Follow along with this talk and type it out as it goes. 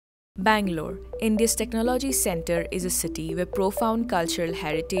Bangalore, India's technology center, is a city where profound cultural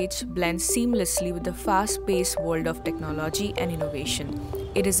heritage blends seamlessly with the fast-paced world of technology and innovation.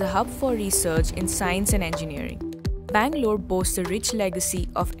 It is a hub for research in science and engineering. Bangalore boasts a rich legacy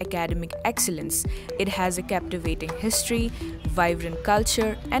of academic excellence. It has a captivating history, vibrant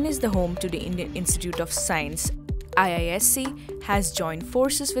culture, and is the home to the Indian Institute of Science. IISc has joined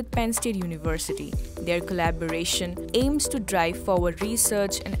forces with Penn State University. Their collaboration aims to drive forward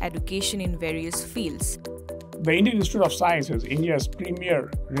research and education in various fields. The Indian Institute of Science is India's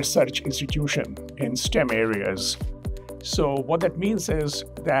premier research institution in STEM areas. So what that means is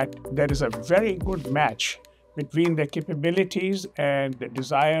that there is a very good match between the capabilities and the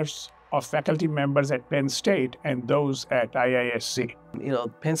desires of faculty members at Penn State and those at IISc.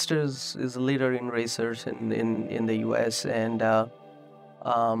 Penn State is a leader in research in the US, and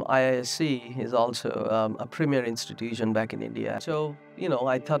IISc is also a premier institution back in India. So,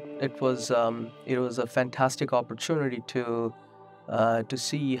 I thought it was a fantastic opportunity to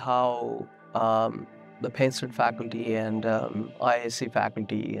see how the Penn State faculty and IISc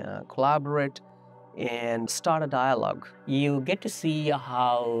faculty collaborate and start a dialogue. You get to see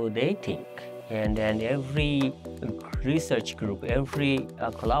how they think, and then every research group, every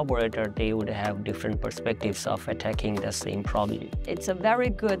collaborator, they would have different perspectives of attacking the same problem. It's a very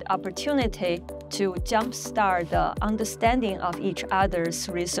good opportunity to jumpstart the understanding of each other's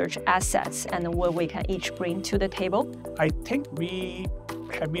research assets and what we can each bring to the table. I think we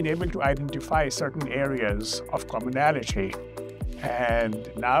have been able to identify certain areas of commonality, and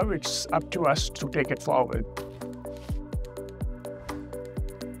now it's up to us to take it forward.